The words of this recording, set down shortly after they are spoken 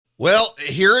Well,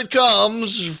 here it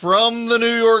comes from the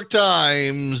New York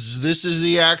Times. This is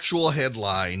the actual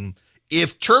headline.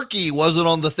 If turkey wasn't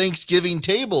on the Thanksgiving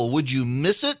table, would you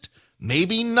miss it?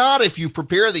 Maybe not if you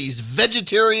prepare these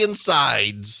vegetarian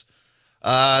sides.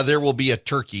 There will be a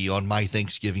turkey on my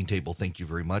Thanksgiving table. Thank you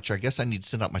very much. I guess I need to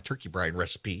send out my turkey brine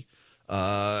recipe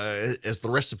as the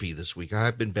recipe this week.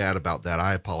 I've been bad about that.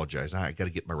 I apologize. I got to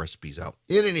get my recipes out.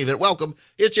 In any event, welcome.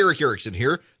 It's Eric Erickson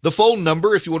here. The phone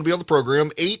number, if you want to be on the program,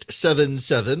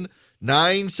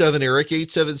 877-97-ERIC,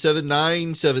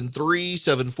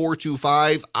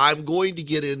 877-973-7425. I'm going to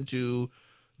get into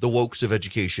the wokes of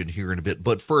education here in a bit.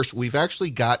 But first, we've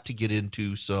actually got to get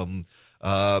into some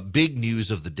big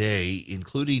news of the day,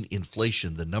 including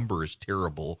inflation. The number is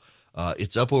terrible.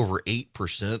 It's up over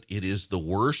 8%. It is the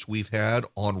worst we've had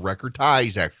on record,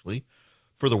 ties actually,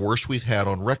 for the worst we've had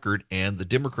on record. And the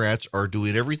Democrats are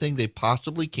doing everything they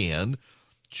possibly can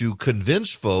to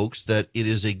convince folks that it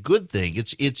is a good thing.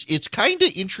 It's kind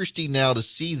of interesting now to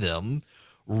see them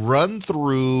run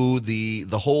through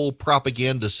the whole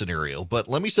propaganda scenario. But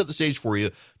let me set the stage for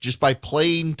you just by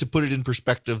playing, to put it in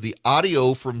perspective, the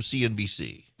audio from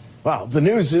CNBC. Well, the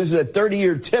news is that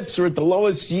 30-year tips are at the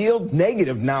lowest yield,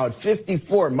 negative now at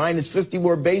 54, minus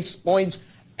 54 basis points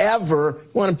ever.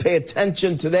 You want to pay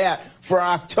attention to that. For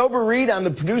our October read on the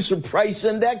producer price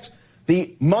index,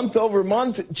 the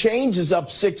month-over-month change is up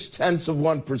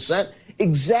 0.6%,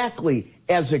 exactly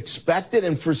as expected.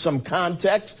 And for some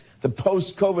context, the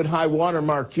post-COVID high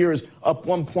watermark here is up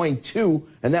 1.2,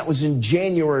 and that was in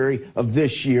January of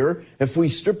this year. If we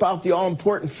strip out the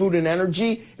all-important food and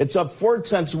energy, it's up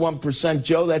 0.4%,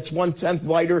 Joe. That's 1/10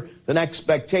 lighter than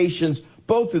expectations.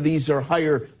 Both of these are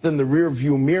higher than the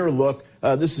rear-view mirror look.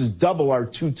 This is double our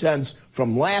 0.2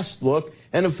 from last look.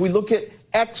 And if we look at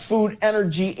ex-food,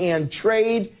 energy, and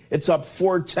trade, it's up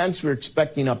 0.4. We're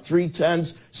expecting up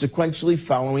 0.3 sequentially,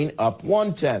 following up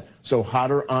 1/10. So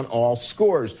hotter on all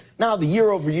scores. Now, the year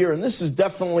over year, and this is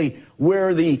definitely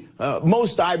where the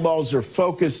most eyeballs are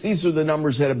focused. These are the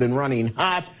numbers that have been running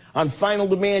hot. On final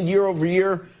demand year over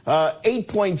year,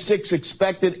 8.6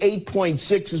 expected.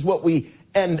 8.6 is what we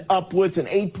end up with, and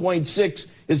 8.6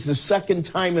 is the second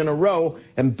time in a row.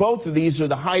 And both of these are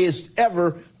the highest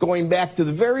ever, going back to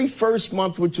the very first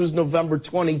month, which was November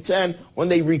 2010, when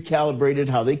they recalibrated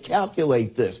how they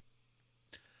calculate this.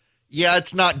 Yeah,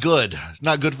 it's not good. It's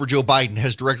not good for Joe Biden. It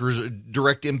has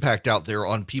direct impact out there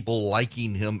on people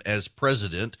liking him as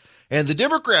president. And the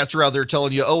Democrats are out there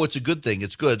telling you, oh, it's a good thing.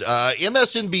 It's good.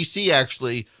 MSNBC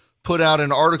actually put out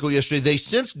an article yesterday. They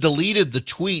since deleted the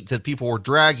tweet that people were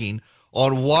dragging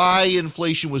on why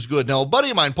inflation was good. Now, a buddy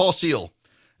of mine, Paul Seal,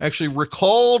 actually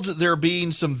recalled there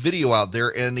being some video out there,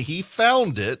 and he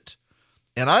found it.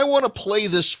 And I want to play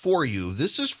this for you.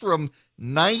 This is from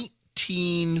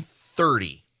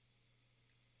 1930.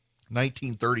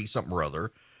 1930 something or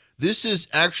other. This is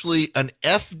actually an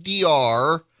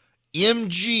FDR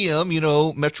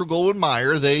MGM,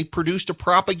 Metro-Goldwyn-Mayer. They produced a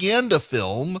propaganda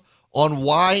film on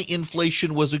why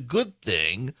inflation was a good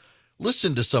thing.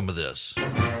 Listen to some of this.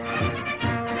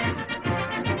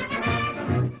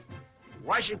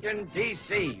 Washington,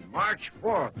 D.C., March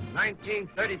 4th,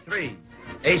 1933.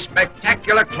 A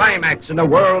spectacular climax in the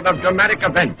world of dramatic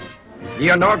events. The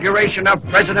inauguration of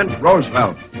President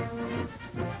Roosevelt.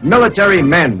 Military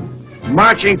men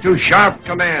marching to sharp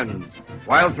commands,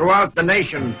 while throughout the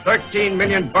nation, 13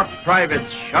 million buck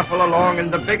privates shuffle along in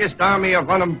the biggest army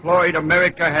of unemployed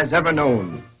America has ever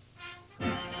known.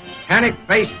 Panic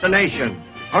faced the nation.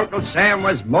 Uncle Sam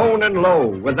was moaning low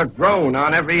with a groan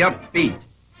on every upbeat.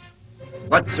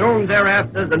 But soon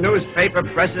thereafter, the newspaper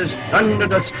presses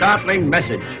thundered a startling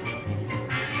message.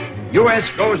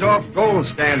 U.S. goes off gold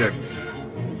standard.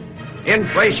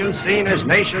 Inflation seen as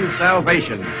nation's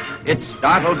salvation. It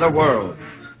startled the world.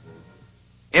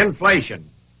 Inflation.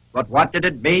 But what did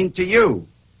it mean to you?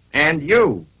 And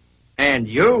you? And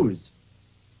yous?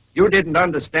 You didn't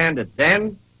understand it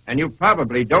then, and you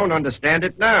probably don't understand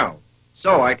it now.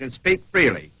 So I can speak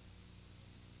freely.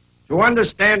 To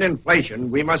understand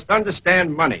inflation, we must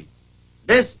understand money.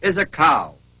 This is a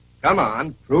cow. Come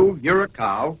on, prove you're a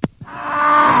cow.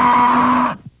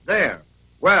 There.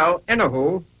 Well,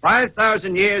 anywho,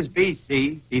 5,000 years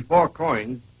B.C., before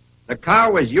coins, the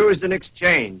cow was used in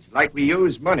exchange, like we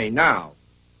use money now.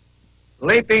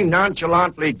 Leaping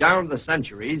nonchalantly down the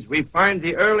centuries, we find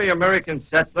the early American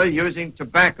settler using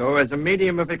tobacco as a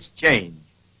medium of exchange.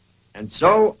 And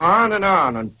so on and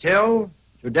on until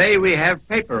today we have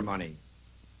paper money,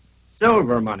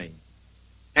 silver money,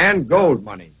 and gold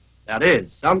money. That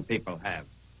is, some people have.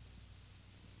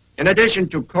 In addition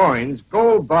to coins,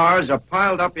 gold bars are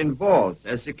piled up in vaults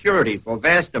as security for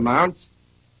vast amounts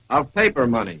of paper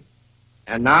money,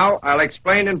 And now I'll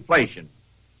explain inflation.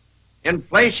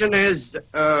 Inflation is,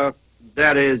 well,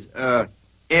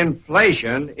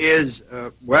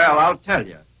 I'll tell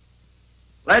you.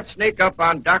 Let's sneak up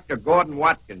on Dr. Gordon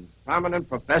Watkins, prominent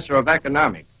professor of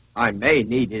economics. I may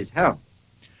need his help.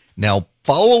 Now,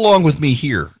 follow along with me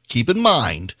here. Keep in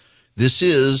mind, this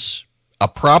is a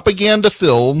propaganda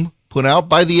film put out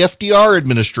by the FDR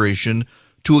administration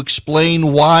to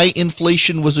explain why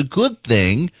inflation was a good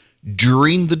thing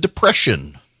during the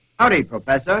Depression. Howdy,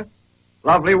 Professor.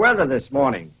 Lovely weather this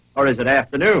morning. Or is it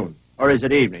afternoon? Or is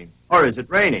it evening? Or is it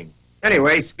raining?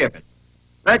 Anyway, skip it.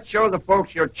 Let's show the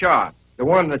folks your chart, the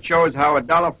one that shows how a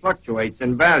dollar fluctuates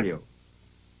in value.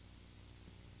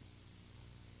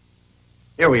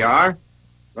 Here we are.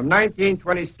 From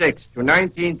 1926 to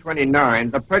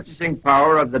 1929, the purchasing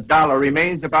power of the dollar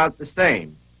remains about the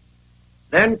same.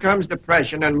 Then comes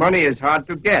depression and money is hard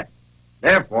to get.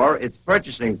 Therefore, its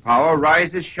purchasing power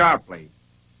rises sharply.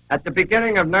 At the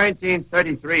beginning of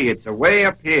 1933, it's way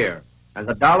up here, and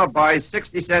the dollar buys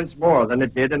 60 cents more than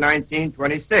it did in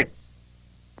 1926.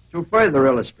 To further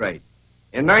illustrate,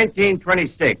 in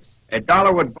 1926, a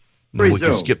dollar would We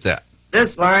can skip that.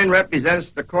 This line represents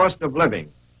the cost of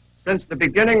living. Since the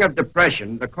beginning of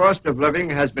depression, the cost of living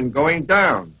has been going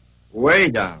down, way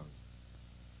down.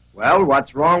 Well,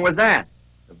 what's wrong with that?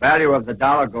 The value of the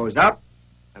dollar goes up,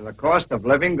 and the cost of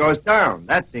living goes down.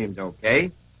 That seems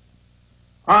okay.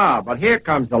 But here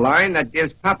comes the line that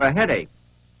gives Papa headaches.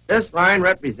 This line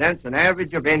represents an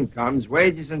average of incomes,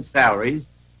 wages, and salaries,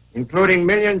 including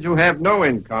millions who have no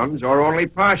incomes or only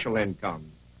partial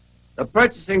incomes. The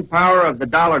purchasing power of the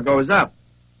dollar goes up.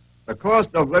 The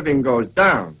cost of living goes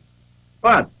down.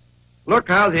 But look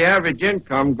how the average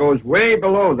income goes way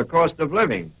below the cost of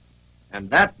living. And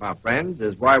that, my friends,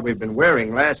 is why we've been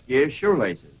wearing last year's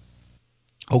shoelaces.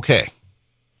 Okay.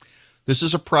 This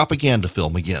is a propaganda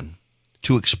film again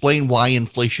to explain why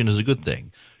inflation is a good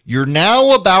thing. You're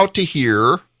now about to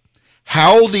hear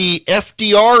how the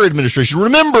FDR administration,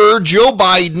 remember, Joe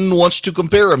Biden wants to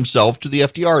compare himself to the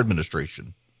FDR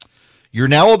administration. You're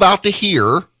now about to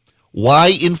hear why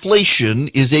inflation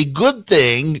is a good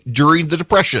thing during the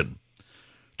Depression.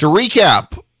 To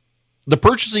recap, the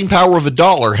purchasing power of a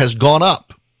dollar has gone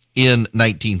up in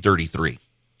 1933.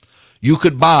 You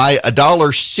could buy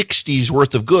 $1.60's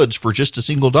worth of goods for just a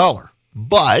single dollar.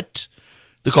 But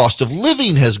the cost of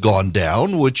living has gone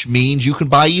down, which means you can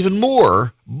buy even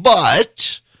more.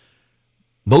 But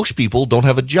most people don't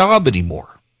have a job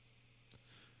anymore.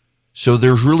 So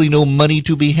there's really no money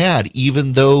to be had.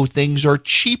 Even though things are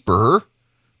cheaper,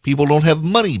 people don't have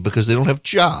money because they don't have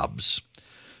jobs.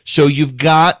 So you've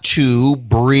got to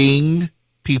bring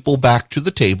people back to the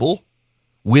table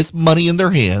with money in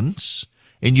their hands,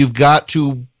 and you've got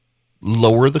to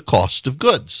lower the cost of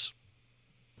goods.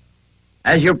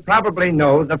 As you probably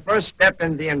know, the first step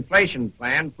in the inflation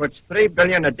plan puts $3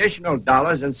 billion additional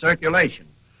dollars in circulation.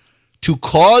 To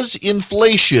cause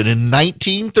inflation in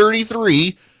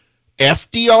 1933,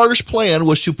 FDR's plan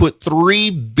was to put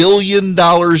 $3 billion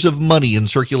of money in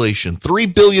circulation.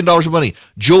 $3 billion of money.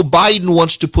 Joe Biden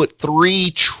wants to put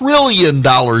 $3 trillion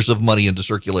of money into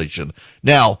circulation.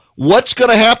 Now, what's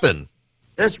going to happen?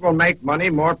 This will make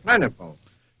money more plentiful.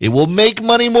 It will make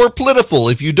money more plentiful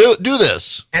if you do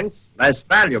this. Hence, less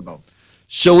valuable.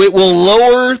 So it will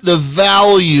lower the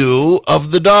value of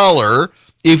the dollar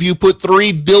if you put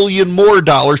 $3 billion more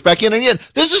dollars back in. And again,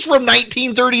 this is from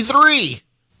 1933.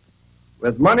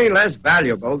 With money less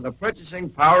valuable, the purchasing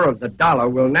power of the dollar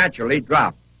will naturally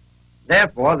drop.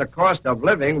 Therefore, the cost of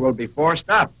living will be forced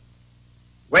up.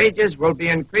 Wages will be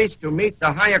increased to meet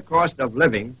the higher cost of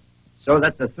living so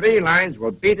that the three lines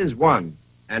will beat as one.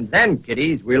 And then,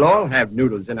 kiddies, we'll all have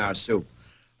noodles in our soup.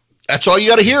 That's all you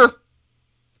got to hear.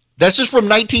 This is from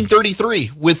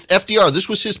 1933 with FDR. This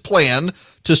was his plan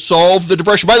to solve the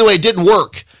Depression. By the way, it didn't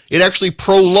work. It actually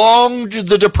prolonged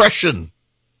the Depression.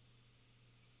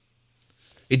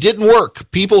 It didn't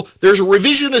work. There's a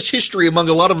revisionist history among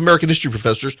a lot of American history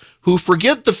professors who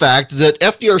forget the fact that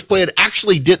FDR's plan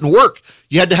actually didn't work.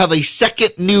 You had to have a second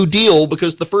New Deal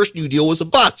because the first New Deal was a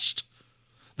bust.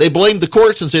 They blamed the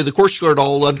courts and say the courts declared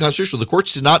all unconstitutional. The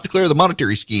courts did not declare the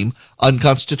monetary scheme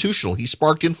unconstitutional. He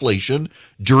sparked inflation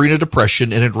during a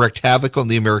depression and it wreaked havoc on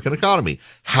the American economy.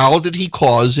 How did he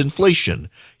cause inflation?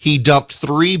 He dumped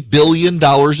 $3 billion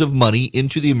of money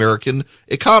into the American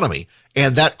economy,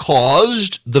 and that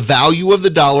caused the value of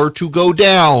the dollar to go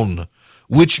down,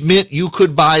 which meant you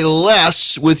could buy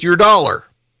less with your dollar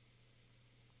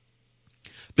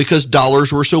because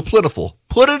dollars were so plentiful.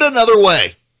 Put it another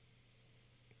way.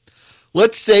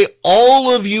 Let's say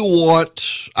all of you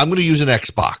want, I'm going to use an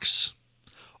Xbox.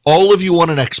 All of you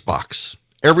want an Xbox.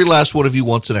 Every last one of you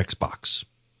wants an Xbox.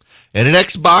 And an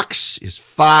Xbox is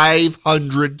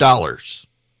 $500.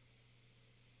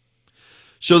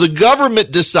 So the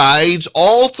government decides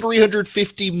all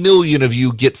 350 million of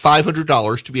you get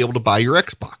 $500 to be able to buy your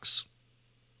Xbox.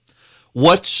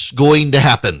 What's going to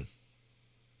happen?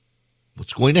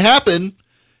 What's going to happen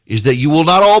is that you will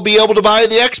not all be able to buy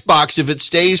the Xbox if it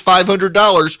stays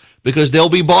 $500 because they'll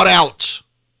be bought out.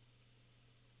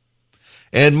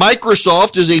 And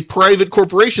Microsoft is a private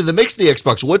corporation that makes the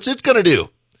Xbox. What's it going to do?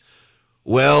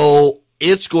 Well,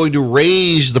 it's going to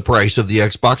raise the price of the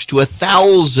Xbox to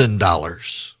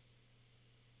 $1,000.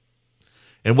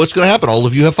 And what's going to happen? All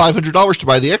of you have $500 to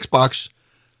buy the Xbox,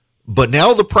 but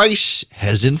now the price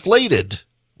has inflated.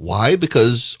 Why?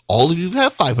 Because all of you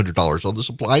have $500 on the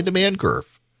supply and demand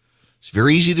curve. It's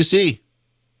very easy to see.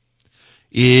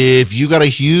 If you got a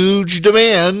huge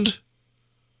demand,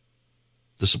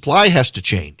 the supply has to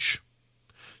change.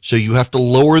 So you have to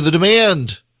lower the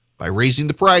demand by raising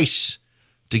the price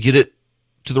to get it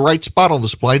to the right spot on the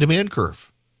supply and demand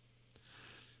curve.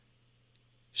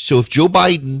 So if Joe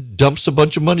Biden dumps a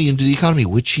bunch of money into the economy,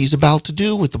 which he's about to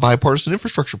do with the bipartisan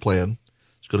infrastructure plan,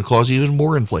 it's going to cause even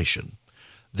more inflation.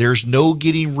 There's no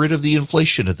getting rid of the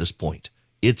inflation at this point.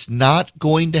 It's not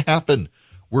going to happen.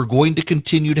 We're going to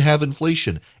continue to have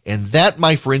inflation. And that,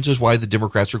 my friends, is why the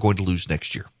Democrats are going to lose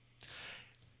next year.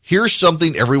 Here's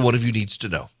something every one of you needs to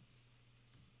know.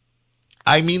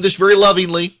 I mean this very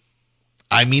lovingly.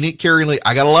 I mean it caringly.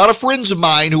 I got a lot of friends of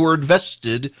mine who are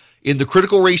invested in the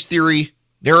critical race theory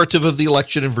narrative of the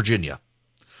election in Virginia.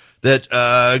 That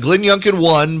Glenn Youngkin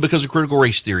won because of critical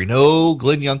race theory. No,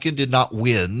 Glenn Youngkin did not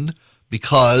win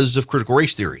because of critical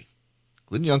race theory.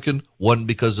 Glenn Youngkin won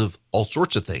because of all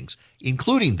sorts of things,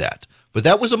 including that. But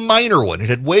that was a minor one. It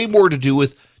had way more to do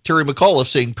with Terry McAuliffe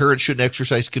saying parents shouldn't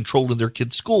exercise control in their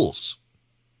kids' schools.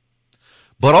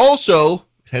 But also,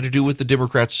 it had to do with the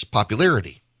Democrats'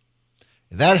 popularity.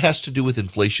 And that has to do with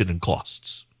inflation and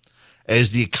costs.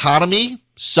 As the economy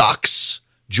sucks,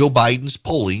 Joe Biden's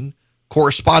polling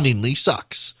correspondingly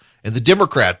sucks. And the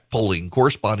Democrat polling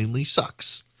correspondingly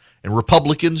sucks. And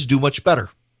Republicans do much better.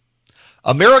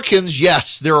 Americans,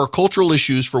 yes, there are cultural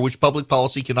issues for which public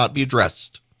policy cannot be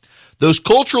addressed. Those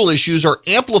cultural issues are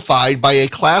amplified by a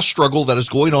class struggle that is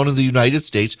going on in the United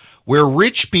States where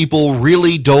rich people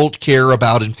really don't care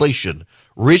about inflation.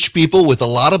 Rich people with a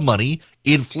lot of money,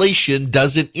 inflation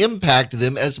doesn't impact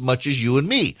them as much as you and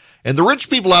me. And the rich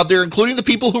people out there, including the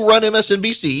people who run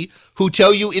MSNBC, who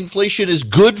tell you inflation is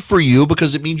good for you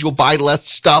because it means you'll buy less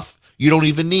stuff you don't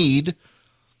even need,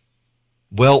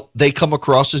 well, they come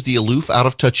across as the aloof,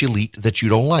 out-of-touch elite that you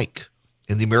don't like.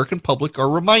 And the American public are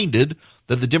reminded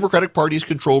that the Democratic Party is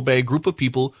controlled by a group of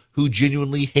people who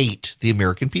genuinely hate the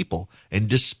American people and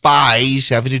despise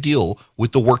having to deal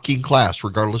with the working class,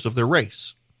 regardless of their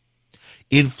race.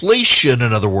 Inflation,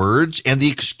 in other words, and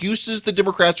the excuses the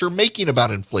Democrats are making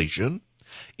about inflation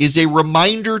is a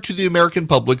reminder to the American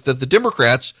public that the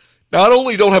Democrats not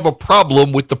only don't have a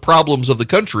problem with the problems of the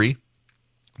country,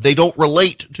 they don't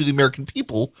relate to the American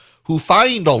people who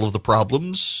find all of the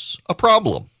problems a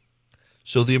problem.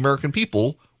 So the American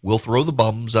people will throw the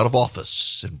bums out of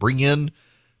office and bring in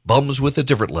bums with a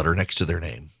different letter next to their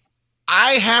name.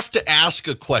 I have to ask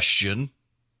a question.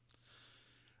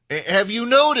 Have you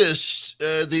noticed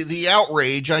the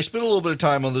outrage? I spent a little bit of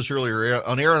time on this earlier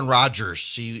on Aaron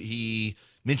Rodgers. He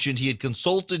mentioned he had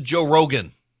consulted Joe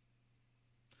Rogan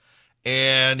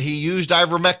and he used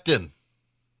ivermectin,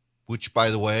 which, by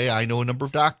the way, I know a number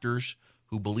of doctors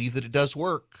who believe that it does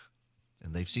work,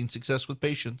 and they've seen success with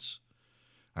patients.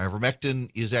 Ivermectin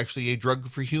is actually a drug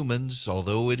for humans,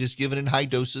 although it is given in high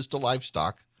doses to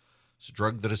livestock. It's a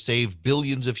drug that has saved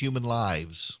billions of human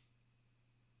lives.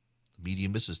 The media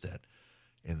misses that.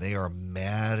 And they are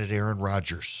mad at Aaron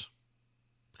Rodgers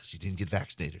because he didn't get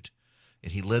vaccinated.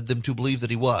 And he led them to believe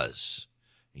that he was.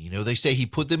 And, you know, they say he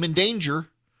put them in danger.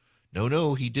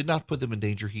 No, he did not put them in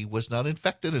danger. He was not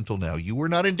infected until now. You were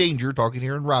not in danger talking to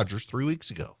Aaron Rodgers 3 weeks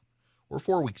ago or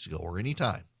 4 weeks ago or any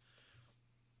time.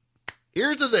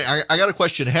 Here's the thing. I got a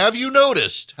question. Have you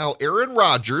noticed how Aaron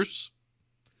Rodgers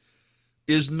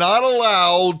is not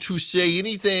allowed to say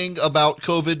anything about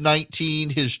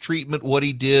COVID-19, his treatment, what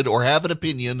he did, or have an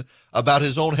opinion about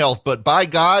his own health? But by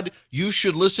God, you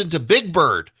should listen to Big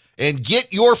Bird and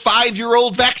get your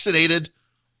 5-year-old vaccinated.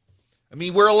 I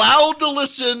mean, we're allowed to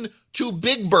listen to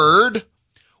Big Bird.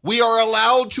 We are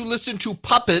allowed to listen to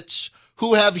puppets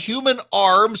who have human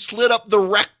arms slit up the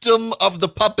rectum of the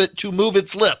puppet to move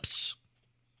its lips.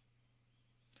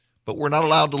 But we're not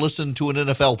allowed to listen to an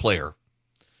NFL player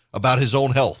about his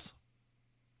own health.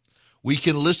 We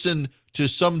can listen to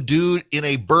some dude in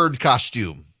a bird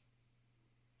costume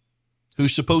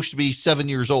who's supposed to be 7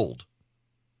 years old.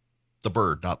 The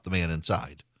bird, not the man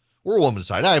inside. Or a woman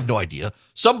inside. I have no idea.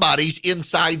 Somebody's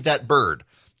inside that bird.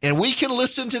 And we can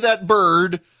listen to that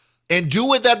bird and do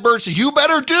what that bird says. You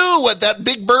better do what that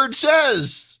big bird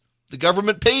says. The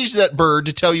government pays that bird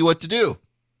to tell you what to do.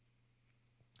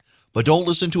 But don't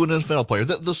listen to an NFL player.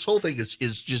 This whole thing is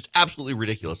just absolutely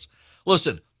ridiculous.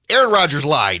 Listen, Aaron Rodgers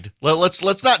lied.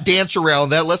 Let's not dance around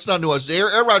that. Let's not nuance.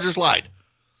 Aaron Rodgers lied.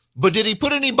 But did he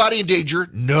put anybody in danger?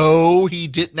 No, he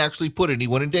didn't actually put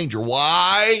anyone in danger.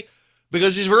 Why?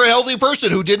 Because he's a very healthy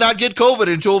person who did not get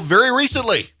COVID until very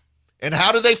recently. And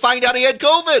how did they find out he had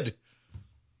COVID?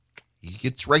 He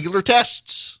gets regular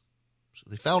tests. So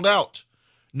they found out.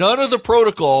 None of the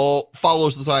protocol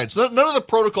follows the science. None of the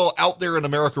protocol out there in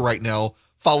America right now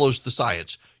follows the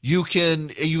science. You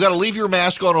got to leave your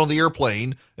mask on the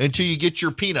airplane until you get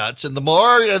your peanuts. And the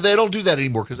more, they don't do that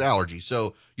anymore because of allergies.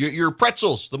 So your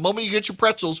pretzels, the moment you get your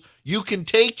pretzels, you can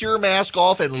take your mask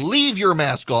off and leave your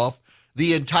mask off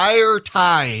the entire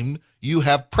time you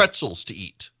have pretzels to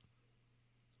eat.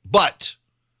 But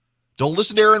don't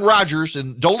listen to Aaron Rodgers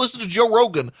and don't listen to Joe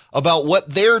Rogan about what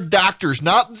their doctors,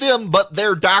 not them, but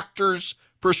their doctors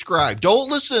prescribe. Don't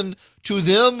listen to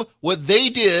them, what they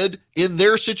did in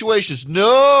their situations.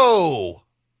 No.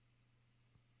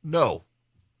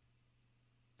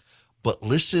 But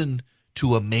listen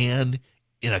to a man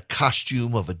in a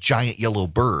costume of a giant yellow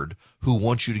bird who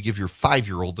wants you to give your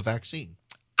 5-year-old the vaccine.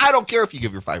 I don't care if you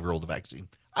give your 5-year-old the vaccine.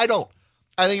 I don't.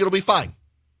 I think it'll be fine.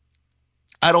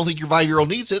 I don't think your 5-year-old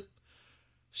needs it.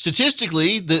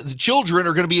 Statistically, the children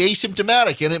are going to be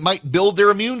asymptomatic, and it might build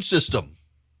their immune system.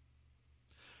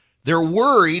 They're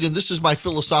worried, and this is my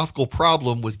philosophical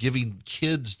problem with giving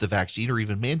kids the vaccine or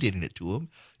even mandating it to them,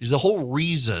 is the whole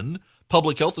reason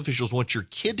public health officials want your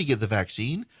kid to get the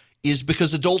vaccine is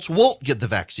because adults won't get the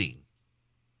vaccine.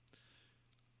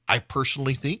 I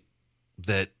personally think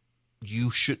that you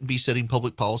shouldn't be setting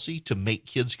public policy to make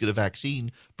kids get a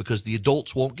vaccine because the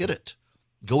adults won't get it.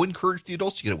 Go encourage the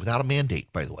adults to get it without a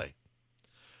mandate, by the way.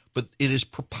 But it is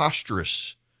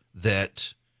preposterous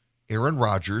that Aaron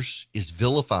Rodgers is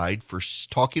vilified for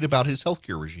talking about his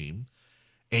healthcare regime,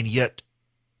 and yet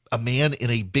a man in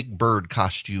a big bird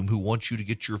costume who wants you to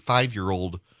get your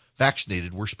 5-year-old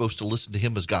vaccinated, we're supposed to listen to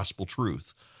him as gospel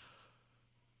truth.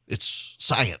 It's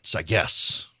science, I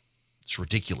guess. It's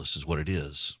ridiculous is what it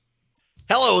is.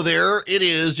 Hello there, it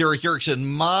is Eric Erickson.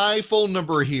 My phone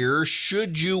number here,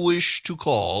 should you wish to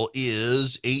call,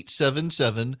 is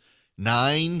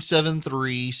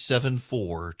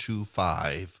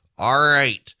 877-973-7425. All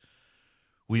right,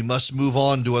 we must move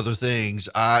on to other things.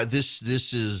 This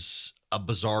is a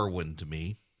bizarre one to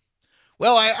me.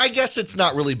 Well, I guess it's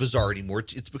not really bizarre anymore.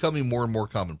 It's becoming more and more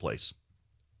commonplace.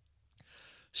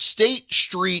 State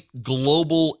Street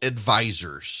Global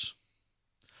Advisors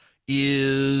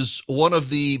is one of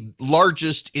the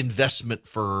largest investment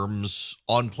firms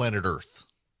on planet Earth.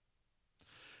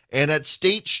 And at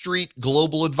State Street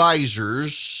Global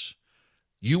Advisors,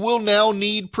 you will now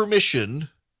need permission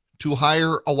to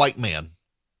hire a white man.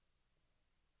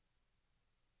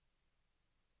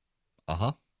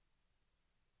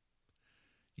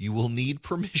 You will need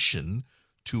permission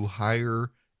to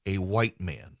hire a white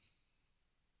man.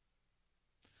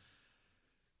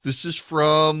 This is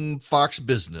from Fox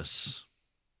Business.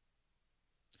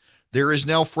 There is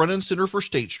now front and center for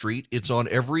State Street. It's on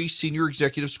every senior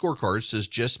executive scorecard, says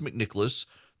Jess McNicholas,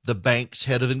 the bank's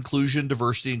head of inclusion,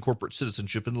 diversity, and corporate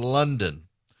citizenship in London.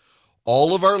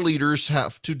 All of our leaders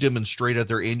have to demonstrate at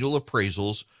their annual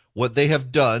appraisals what they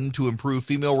have done to improve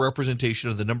female representation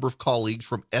of the number of colleagues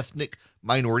from ethnic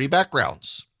minority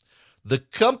backgrounds. The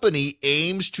company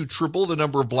aims to triple the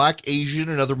number of Black, Asian,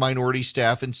 and other minority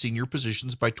staff in senior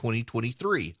positions by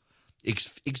 2023.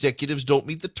 Executives don't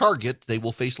meet the target, they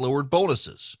will face lowered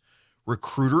bonuses.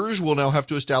 Recruiters will now have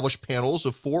to establish panels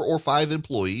of 4 or 5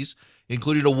 employees,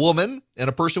 including a woman and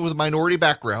a person with a minority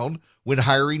background, when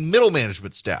hiring middle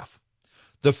management staff.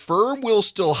 The firm will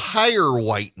still hire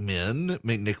white men,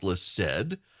 McNicholas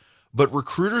said, but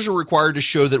recruiters are required to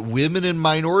show that women and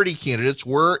minority candidates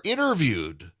were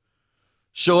interviewed.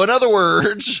 So in other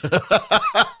words,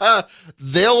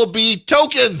 they'll be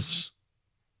tokens.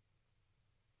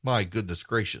 My goodness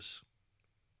gracious.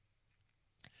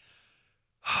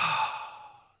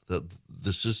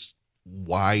 This is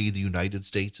why the United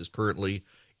States is currently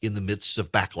in the midst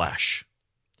of backlash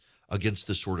against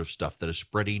this sort of stuff that is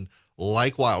spreading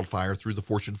like wildfire through the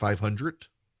Fortune 500,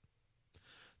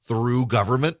 through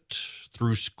government,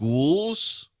 through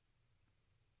schools.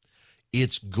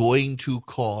 It's going to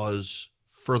cause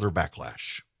further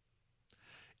backlash.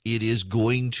 It is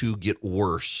going to get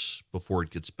worse before it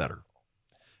gets better.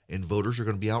 and voters are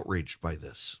going to be outraged by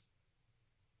this.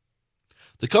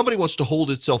 The company wants to hold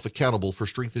itself accountable for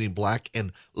strengthening Black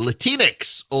and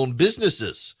Latinx-owned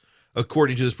businesses.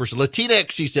 According to this person,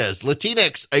 Latinx, he says,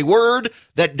 Latinx, a word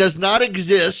that does not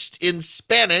exist in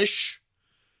Spanish,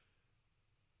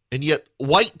 and yet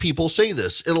white people say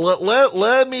this. And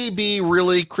let me be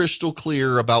really crystal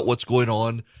clear about what's going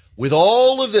on with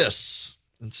all of this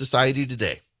in society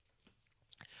today.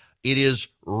 It is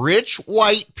rich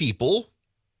white people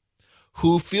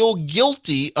who feel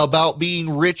guilty about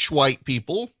being rich white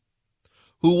people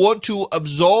who want to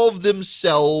absolve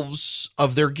themselves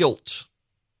of their guilt.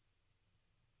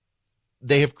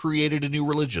 They have created a new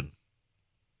religion.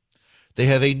 They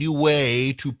have a new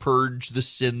way to purge the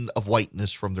sin of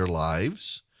whiteness from their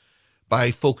lives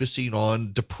by focusing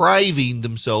on depriving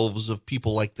themselves of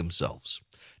people like themselves.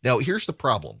 Now, here's the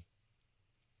problem.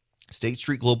 State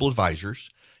Street Global Advisors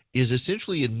is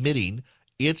essentially admitting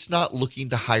it's not looking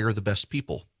to hire the best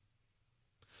people.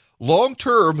 Long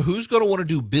term, who's going to want to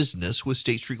do business with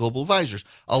State Street Global Advisors?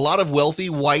 A lot of wealthy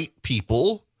white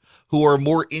people who are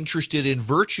more interested in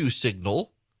virtue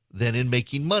signal than in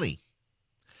making money.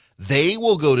 They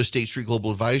will go to State Street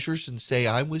Global Advisors and say,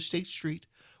 I'm with State Street.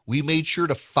 We made sure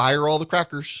to fire all the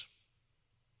crackers.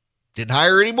 Didn't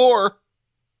hire any more.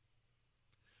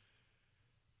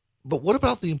 But what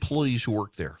about the employees who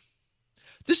work there?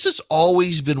 This has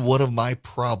always been one of my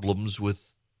problems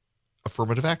with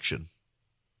affirmative action.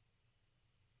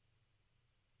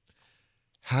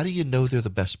 How do you know they're the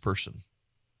best person?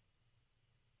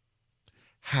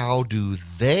 How do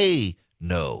they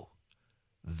know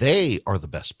they are the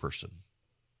best person?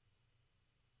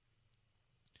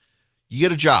 You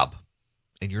get a job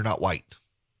and you're not white.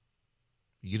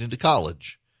 You get into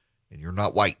college and you're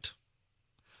not white.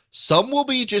 Some will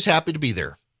be just happy to be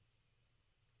there.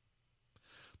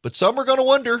 But some are going to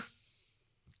wonder,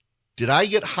 did I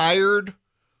get hired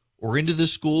or into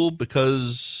this school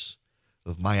because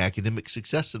of my academic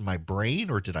success in my brain,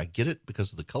 or did I get it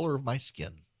because of the color of my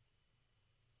skin?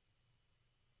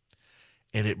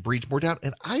 And it breeds more doubt.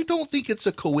 And I don't think it's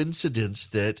a coincidence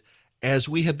that as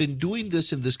we have been doing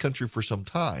this in this country for some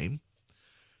time,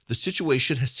 the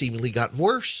situation has seemingly gotten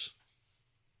worse.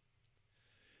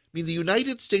 I mean, the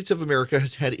United States of America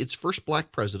has had its first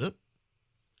black president,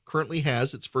 currently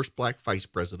has its first black vice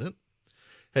president,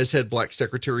 has had black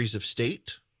secretaries of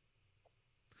state,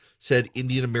 has had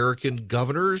Indian American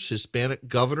governors, Hispanic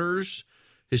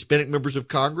members of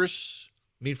Congress.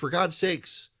 I mean, for God's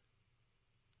sakes,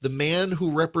 the man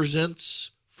who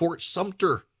represents Fort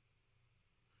Sumter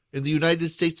in the United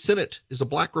States Senate is a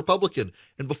black Republican.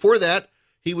 And before that,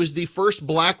 he was the first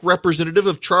black representative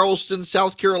of Charleston,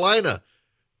 South Carolina.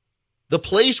 The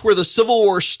place where the Civil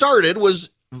War started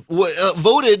was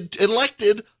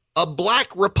elected a black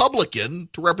Republican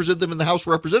to represent them in the House of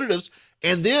Representatives.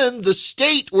 And then the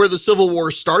state where the Civil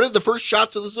War started, the first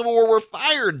shots of the Civil War were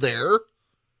fired there.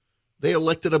 They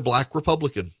elected a black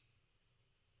Republican.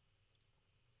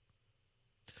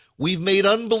 We've made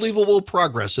unbelievable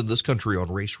progress in this country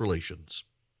on race relations.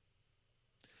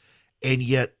 And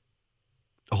yet,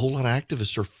 a whole lot of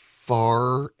activists are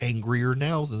far angrier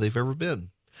now than they've ever been.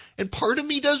 And part of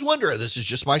me does wonder, this is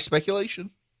just my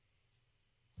speculation.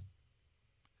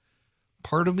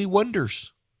 Part of me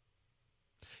wonders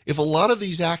if a lot of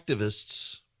these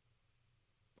activists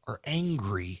are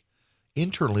angry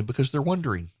internally because they're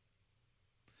wondering,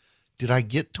 did I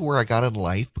get to where I got in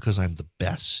life because I'm the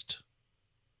best?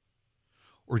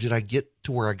 Or did I get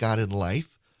to where I got in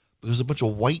life because a bunch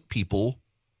of white people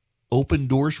opened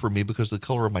doors for me because of the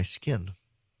color of my skin?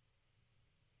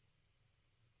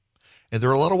 And there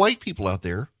are a lot of white people out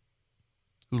there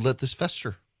who let this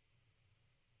fester.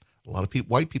 A lot of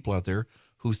white people out there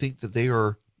who think that they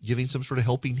are giving some sort of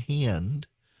helping hand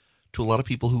to a lot of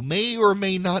people who may or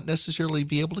may not necessarily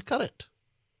be able to cut it.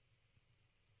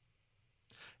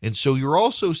 And so you're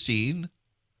also seeing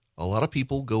a lot of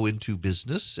people go into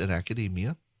business and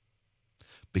academia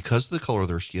because of the color of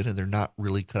their skin, and they're not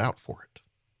really cut out for it.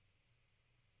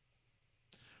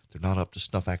 They're not up to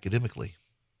snuff academically.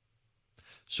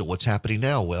 So what's happening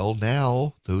now? Well,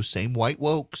 now those same white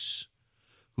wokes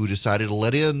who decided to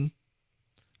let in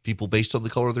people based on the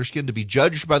color of their skin to be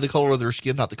judged by the color of their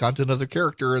skin, not the content of their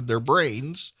character and their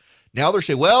brains, now they're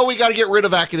saying, well, we got to get rid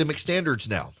of academic standards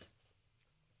now.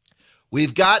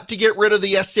 We've got to get rid of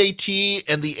the SAT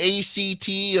and the ACT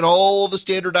and all the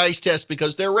standardized tests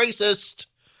because they're racist.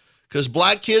 Because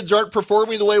black kids aren't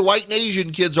performing the way white and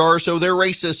Asian kids are, so they're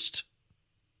racist.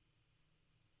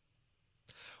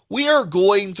 We are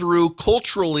going through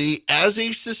culturally as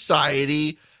a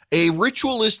society a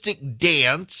ritualistic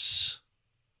dance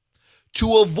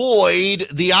to avoid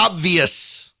the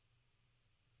obvious.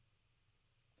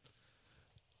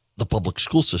 the public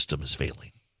school system is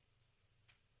failing.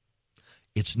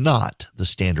 It's not the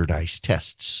standardized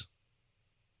tests.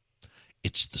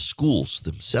 It's the schools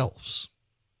themselves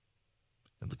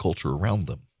and the culture around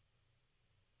them.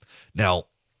 Now,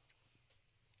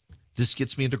 this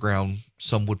gets me into ground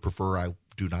some would prefer I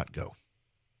do not go.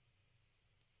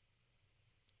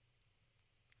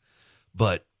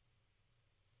 But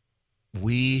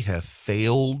we have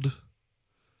failed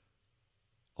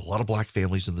a lot of black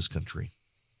families in this country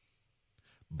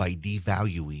by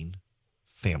devaluing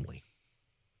family.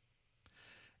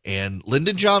 And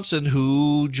Lyndon Johnson,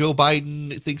 who Joe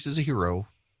Biden thinks is a hero,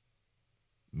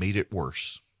 made it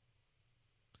worse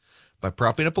by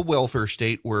propping up a welfare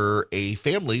state where a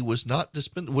family was not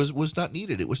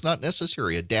needed. It was not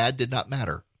necessary. A dad did not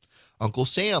matter. Uncle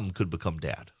Sam could become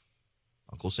dad.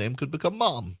 Uncle Sam could become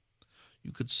mom.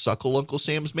 You could suckle Uncle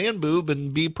Sam's man boob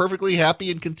and be perfectly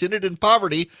happy and contented in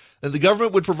poverty, and the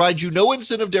government would provide you no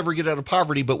incentive to ever get out of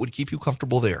poverty, but would keep you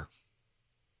comfortable there.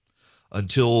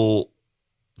 Until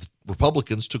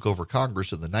Republicans took over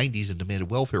Congress in the 90s and demanded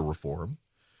welfare reform,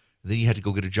 and then you had to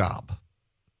go get a job.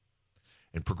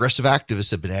 And progressive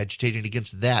activists have been agitating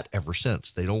against that ever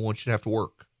since. They don't want you to have to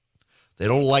work. They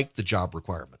don't like the job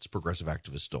requirements. Progressive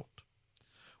activists don't.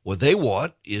 What they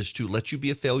want is to let you be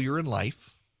a failure in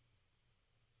life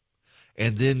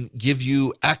and then give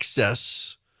you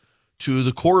access to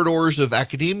the corridors of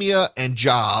academia and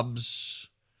jobs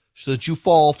so that you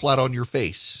fall flat on your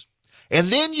face. And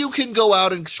then you can go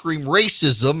out and scream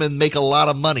racism and make a lot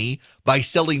of money by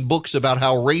selling books about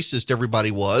how racist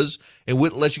everybody was and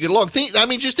wouldn't let you get along.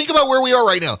 Just think about where we are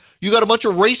right now. You got a bunch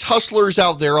of race hustlers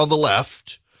out there on the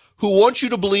left who want you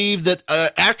to believe that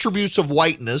attributes of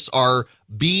whiteness are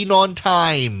being on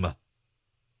time,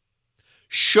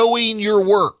 showing your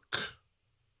work,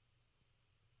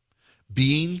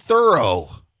 being thorough,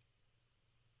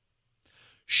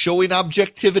 showing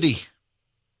objectivity,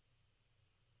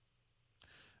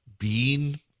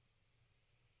 being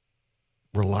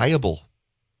reliable,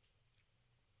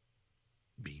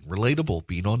 being relatable,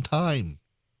 being on time,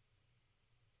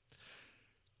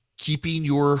 keeping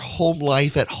your home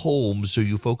life at home so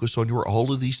you focus on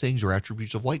all of these things are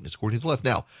attributes of whiteness, according to the left.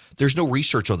 Now, there's no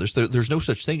research on this. There's no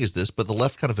such thing as this, but the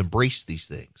left kind of embraced these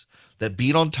things. That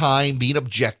being on time, being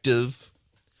objective,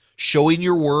 showing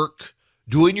your work,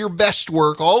 doing your best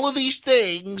work, all of these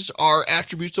things are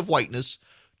attributes of whiteness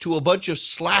to a bunch of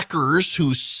slackers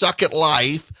who suck at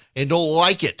life and don't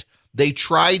like it. They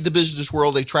tried the business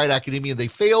world, they tried academia, they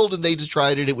failed, and they just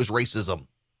tried it. It was racism.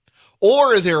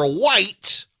 Or they're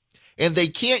white and they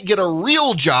can't get a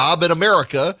real job in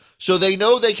America, so they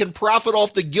know they can profit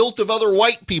off the guilt of other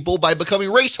white people by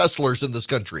becoming race hustlers in this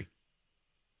country.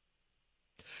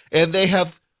 And they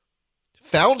have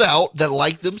found out that,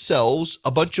 like themselves,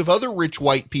 a bunch of other rich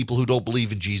white people who don't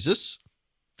believe in Jesus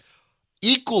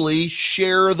equally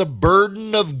share the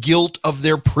burden of guilt of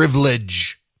their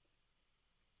privilege.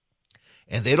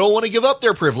 And they don't want to give up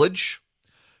their privilege.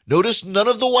 Notice none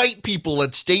of the white people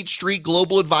at State Street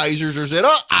Global Advisors are saying,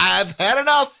 I've had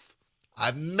enough.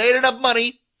 I've made enough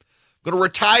money. I'm going to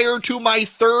retire to my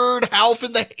third house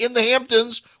in the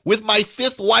Hamptons with my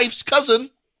fifth wife's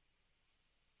cousin.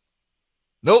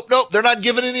 Nope, they're not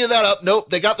giving any of that up.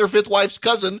 Nope, they got their fifth wife's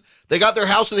cousin. They got their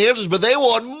house in the Hamptons, but they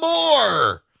want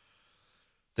more.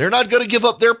 They're not going to give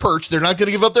up their perch. They're not going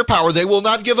to give up their power. They will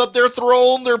not give up their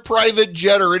throne, their private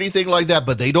jet, or anything like that,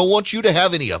 but they don't want you to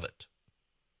have any of it.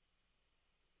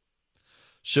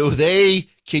 So they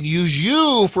can use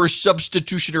you for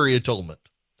substitutionary atonement.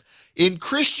 In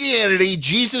Christianity,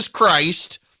 Jesus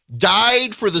Christ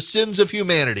died for the sins of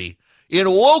humanity. In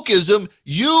wokeism,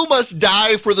 you must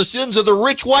die for the sins of the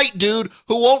rich white dude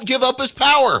who won't give up his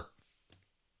power.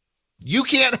 You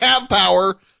can't have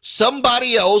power.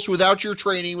 Somebody else, without your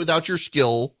training, without your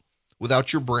skill,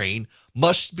 without your brain,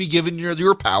 must be given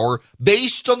your power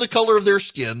based on the color of their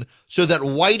skin so that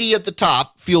Whitey at the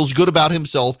top feels good about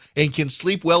himself and can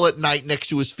sleep well at night next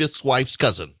to his fifth wife's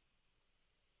cousin.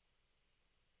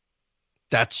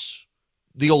 That's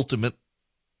the ultimate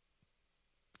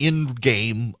end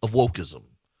game of wokeism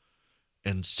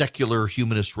and secular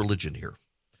humanist religion here.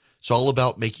 It's all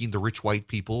about making the rich white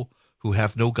people who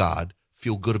have no God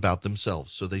feel good about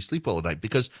themselves so they sleep well at night,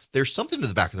 because there's something in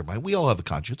the back of their mind. We all have a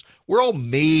conscience. We're all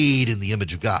made in the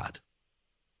image of God.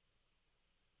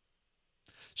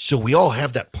 So we all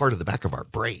have that part of the back of our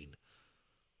brain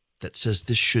that says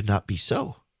this should not be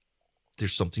so.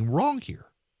 There's something wrong here.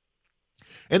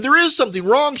 And there is something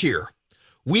wrong here.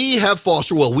 We have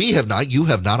fostered, we have not, you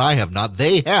have not, I have not,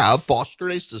 they have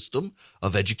fostered a system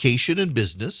of education and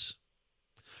business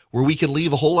where we can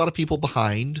leave a whole lot of people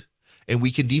behind and we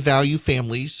can devalue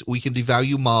families, we can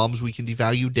devalue moms, we can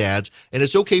devalue dads, and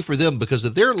it's okay for them because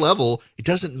at their level, it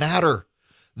doesn't matter.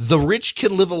 The rich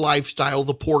can live a lifestyle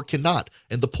the poor cannot,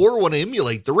 and the poor want to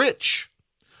emulate the rich.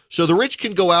 So the rich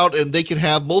can go out and they can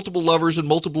have multiple lovers and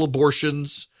multiple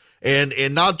abortions and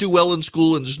not do well in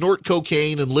school and snort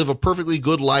cocaine and live a perfectly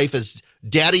good life as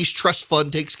daddy's trust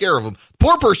fund takes care of them. The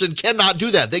poor person cannot do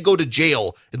that. They go to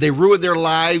jail and they ruin their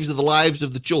lives and the lives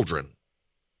of the children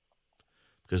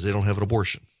because they don't have an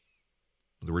abortion.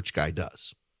 The rich guy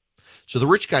does. So the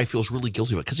rich guy feels really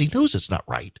guilty about it because he knows it's not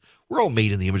right. We're all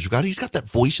made in the image of God. He's got that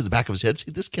voice in the back of his head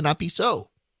saying, this cannot be so.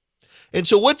 And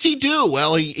so what's he do?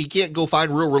 Well, he can't go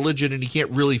find real religion and he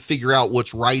can't really figure out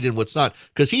what's right and what's not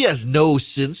because he has no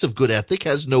sense of good ethic,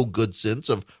 has no good sense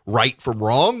of right from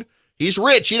wrong. He's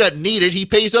rich. He doesn't need it. He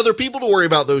pays other people to worry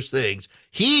about those things.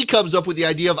 He comes up with the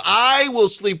idea of, I will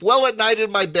sleep well at night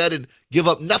in my bed and give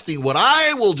up nothing. What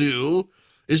I will do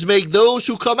is make those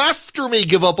who come after me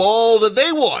give up all that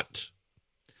they want.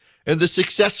 And the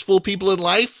successful people in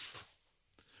life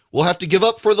will have to give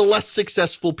up for the less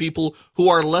successful people who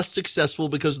are less successful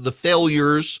because of the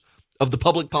failures of the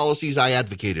public policies I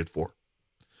advocated for.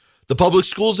 The public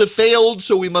schools have failed,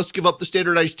 so we must give up the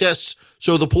standardized tests.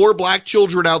 So the poor black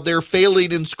children out there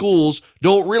failing in schools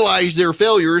don't realize their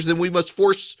failures, then we must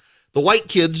force the white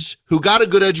kids who got a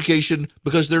good education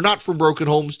because they're not from broken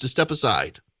homes to step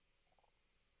aside.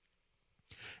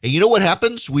 And you know what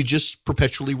happens? We just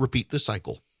perpetually repeat the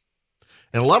cycle.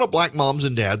 And a lot of black moms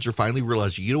and dads are finally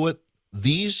realizing, you know what?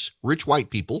 These rich white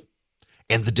people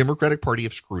and the Democratic Party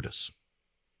have screwed us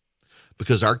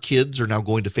because our kids are now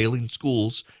going to failing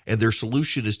schools and their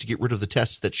solution is to get rid of the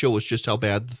tests that show us just how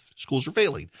bad schools are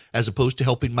failing as opposed to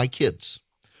helping my kids.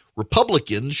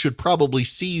 Republicans should probably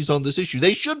seize on this issue.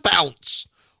 They should pounce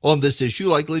on this issue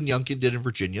like Lynn Youngkin did in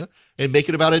Virginia and make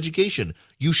it about education.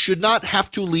 You should not have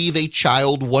to leave a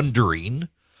child wondering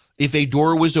if a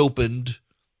door was opened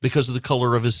because of the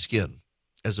color of his skin,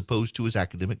 as opposed to his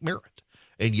academic merit.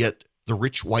 And yet the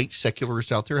rich white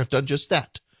secularists out there have done just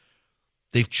that.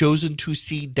 They've chosen to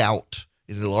see doubt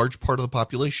in a large part of the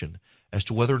population as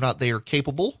to whether or not they are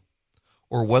capable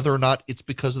or whether or not it's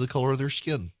because of the color of their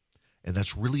skin. And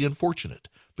that's really unfortunate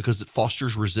because it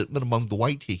fosters resentment among the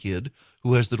white kid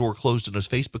who has the door closed in his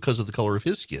face because of the color of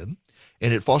his skin.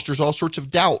 And it fosters all sorts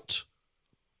of doubt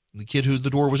in the kid who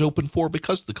the door was open for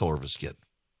because of the color of his skin.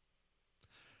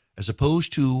 As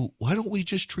opposed to, why don't we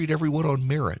just treat everyone on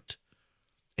merit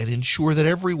and ensure that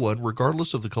everyone,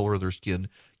 regardless of the color of their skin,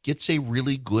 gets a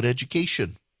really good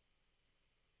education?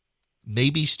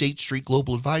 Maybe State Street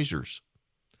Global Advisors,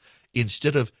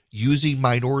 instead of using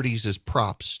minorities as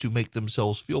props to make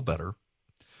themselves feel better,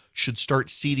 should start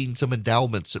seeding some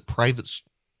endowments at private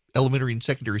elementary and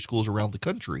secondary schools around the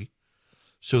country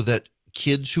so that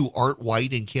kids who aren't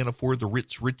white and can't afford the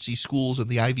ritzy schools in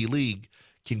the Ivy League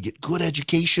can get good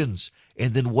educations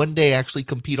and then one day actually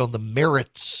compete on the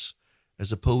merits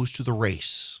as opposed to the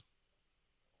race.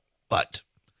 But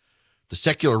the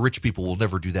secular rich people will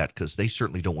never do that because they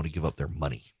certainly don't want to give up their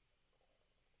money.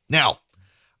 Now,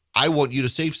 I want you to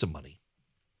save some money.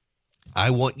 I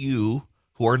want you,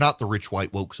 who are not the rich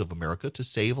white wokes of America, to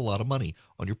save a lot of money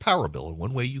on your power bill. And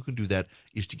one way you can do that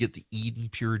is to get the Eden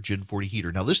Pure Gen 40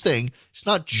 heater. Now, this thing, it's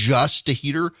not just a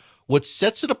heater. What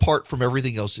sets it apart from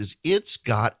everything else is it's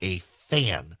got a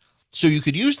fan. So you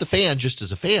could use the fan just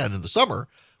as a fan in the summer,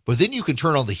 but then you can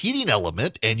turn on the heating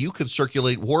element and you can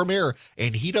circulate warm air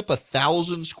and heat up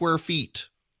 1,000 square feet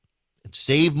and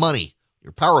save money,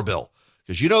 your power bill.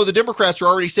 Because you know the Democrats are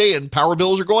already saying power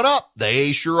bills are going up.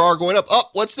 They sure are going up. Oh,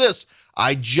 what's this?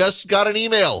 I just got an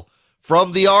email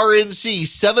from the RNC,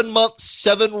 7 months,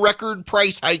 7 record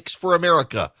price hikes for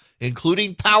America,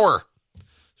 including power.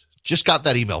 Just got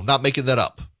that email, not making that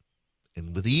up.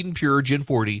 And with the Eden Pure Gen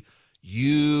 40,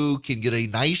 you can get a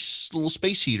nice little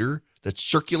space heater that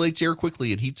circulates air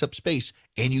quickly and heats up space,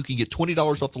 and you can get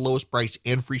 $20 off the lowest price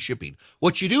and free shipping.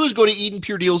 What you do is go to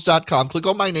EdenPureDeals.com, click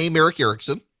on my name, Eric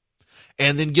Erickson,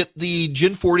 and then get the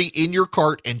Gen 40 in your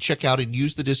cart and check out and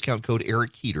use the discount code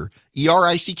Eric Heater,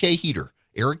 ERICK Heater,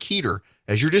 Eric Heater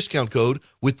as your discount code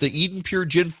with the Eden Pure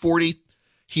Gen 40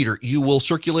 heater. You will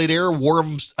circulate air,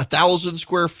 warm 1,000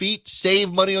 square feet,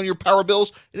 save money on your power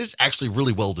bills. It is actually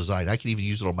really well designed. I can even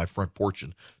use it on my front porch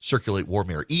and circulate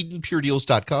warm air.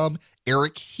 EdenPureDeals.com,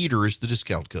 Eric Heater is the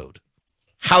discount code.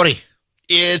 Howdy,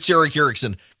 it's Eric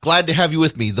Erickson. Glad to have you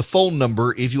with me. The phone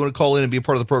number, if you want to call in and be a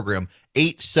part of the program,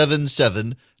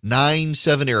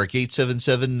 877-97-ERIC,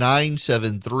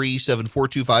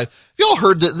 877-973-7425. Have y'all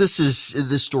heard that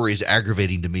this story is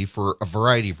aggravating to me for a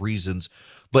variety of reasons,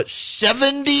 but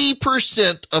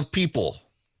 70% of people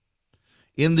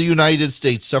in the United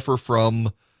States suffer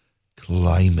from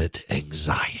climate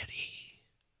anxiety.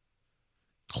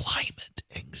 Climate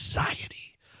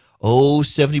anxiety. Oh,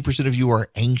 70% of you are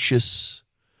anxious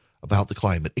about the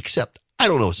climate, except I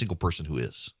don't know a single person who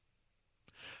is.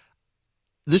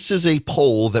 This is a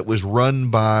poll that was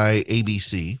run by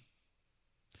ABC.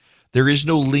 There is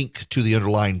no link to the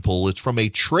underlying poll. It's from a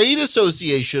trade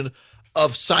association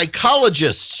of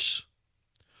psychologists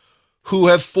who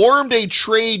have formed a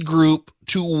trade group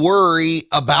to worry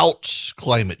about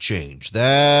climate change.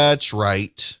 That's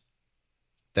right.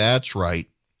 That's right.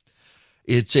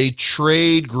 It's a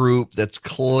trade group that's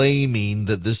claiming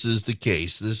that this is the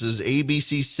case. This is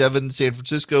ABC 7 San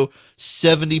Francisco.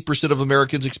 70% of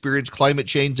Americans experience climate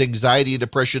change, anxiety, and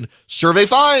depression. Survey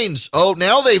finds. Oh,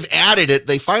 now they've added it.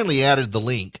 They finally added the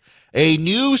link. A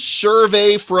new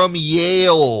survey from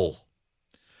Yale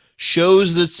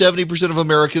shows that 70% of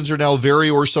Americans are now very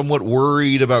or somewhat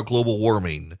worried about global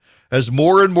warming, as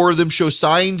more and more of them show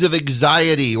signs of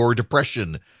anxiety or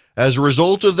depression. As a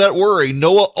result of that worry,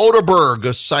 Noah Oderberg,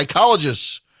 a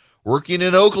psychologist working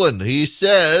in Oakland, he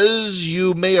says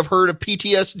you may have heard of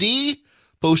PTSD,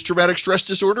 post-traumatic stress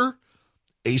disorder.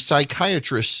 A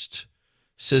psychiatrist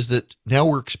says that now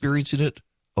we're experiencing it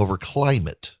over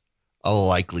climate, a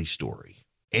likely story.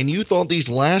 And you thought these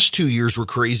last 2 years were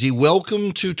crazy.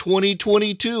 Welcome to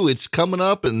 2022. It's coming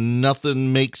up and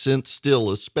nothing makes sense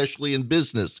still, especially in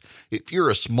business. If you're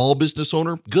a small business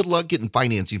owner, good luck getting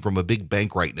financing from a big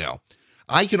bank right now.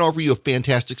 I can offer you a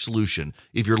fantastic solution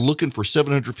if you're looking for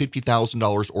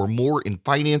 $750,000 or more in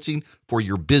financing for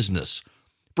your business.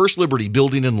 First Liberty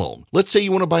Building and Loan. Let's say you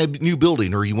want to buy a new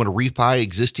building, or you want to refi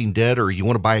existing debt, or you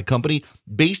want to buy a company.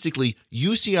 Basically,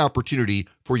 you see opportunity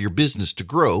for your business to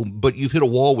grow, but you've hit a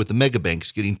wall with the mega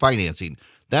banks getting financing.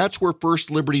 That's where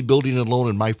First Liberty Building and Loan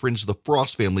and my friends the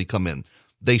Frost family come in.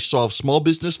 They solve small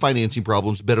business financing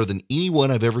problems better than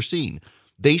anyone I've ever seen.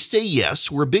 They say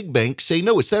yes, where big banks say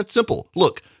no. It's that simple.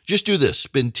 Look, just do this.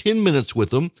 Spend 10 minutes with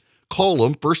them. Call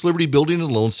them, First Liberty Building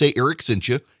and Loan, say Eric sent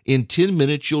you. In 10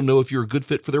 minutes, you'll know if you're a good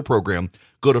fit for their program.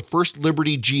 Go to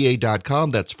firstlibertyga.com.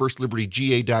 That's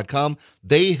firstlibertyga.com.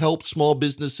 They help small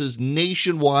businesses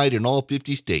nationwide in all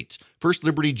 50 states.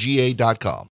 firstlibertyga.com.